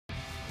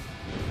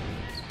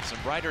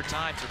brighter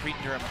times for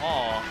Cretin-Derham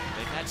Hall.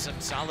 They've had some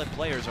solid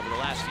players over the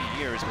last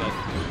few years, but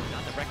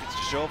not the records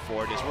to show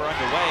for it as we're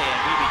underway, and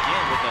we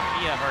begin with the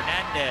Mia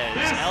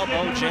Hernandez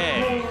elbow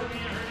J.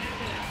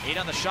 8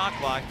 on the shot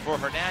clock for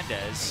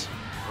Hernandez.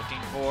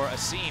 Looking for a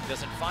seam,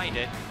 doesn't find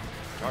it.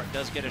 Tartan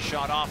does get a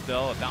shot off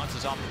though. It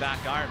bounces off the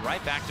back iron,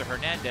 right back to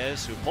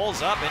Hernandez, who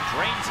pulls up and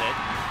drains it.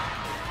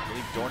 I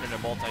believe Dornan,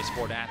 a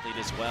multi-sport athlete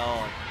as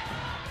well.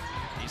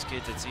 These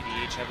kids at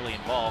CDH heavily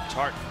involved.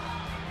 Tartan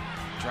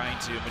trying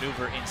to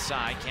maneuver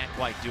inside, can't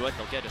quite do it.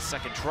 They'll get a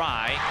second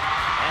try.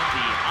 And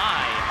the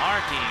high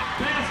arcing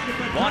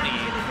bunny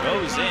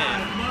goes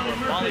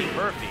in for Molly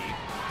Murphy.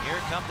 Here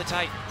come the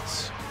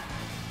Titans.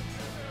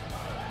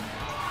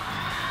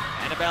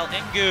 Annabelle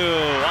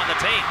Engu on the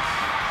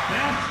take.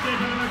 Basket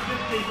number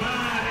 55,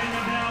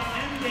 Annabelle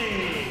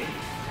Enge.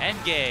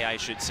 Enge, I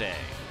should say.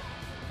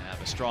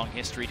 Have a strong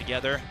history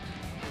together.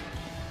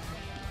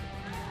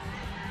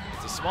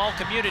 It's a small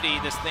community,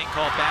 this thing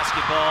called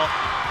basketball,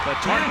 but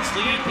Tartan's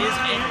lead is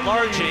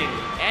enlarging.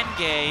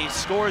 Enge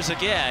scores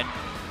again,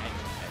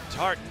 and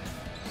Tartan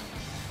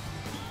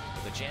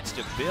with a chance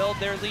to build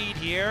their lead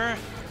here.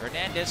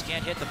 Hernandez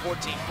can't hit the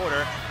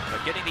 14-footer,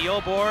 but getting the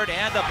O board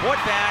and the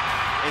putback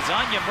is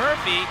Anya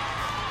Murphy.